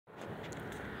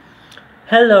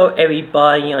Hello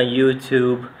everybody on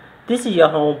YouTube. This is your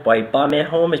homeboy Bob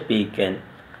Home speaking.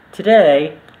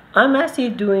 Today, I'm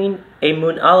actually doing a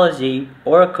Moonology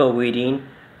Oracle Reading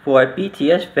for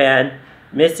BTS Fan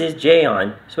Mrs.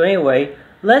 Jeon. So anyway,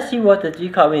 let's see what the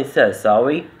card reading says, shall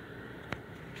we?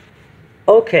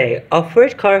 Okay, our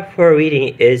first card for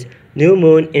reading is New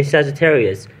Moon in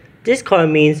Sagittarius. This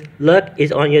card means luck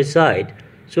is on your side.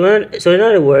 So in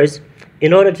other words,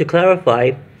 in order to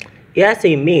clarify, it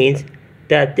actually means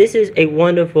that this is a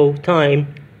wonderful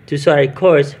time to start a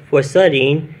course for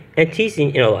studying and teaching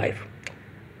in your life.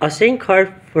 Our second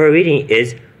card for reading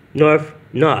is North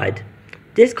Nod.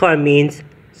 This card means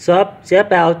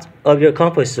step out of your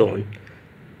comfort zone.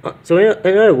 So in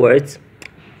other words,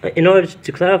 in order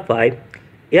to clarify,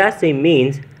 it actually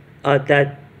means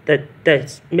that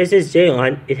Mrs.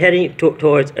 Jeon is heading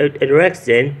towards a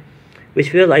direction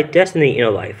which feels like destiny in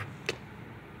your life.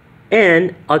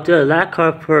 And the last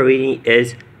card for reading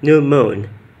is New Moon.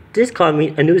 This card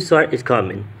means a new start is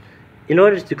coming. In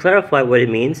order to clarify what it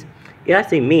means, it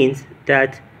actually means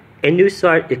that a new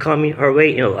start is coming her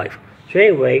way in your life. So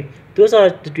anyway, those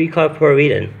are the three cards for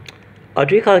reading. Our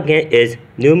three cards again is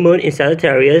New Moon in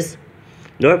Sagittarius,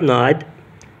 North Nod,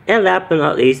 and last but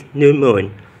not least, New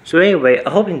Moon. So anyway, I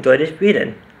hope you enjoyed this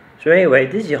reading. So anyway,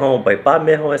 this is your homeboy Bob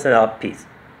Home and out. Peace.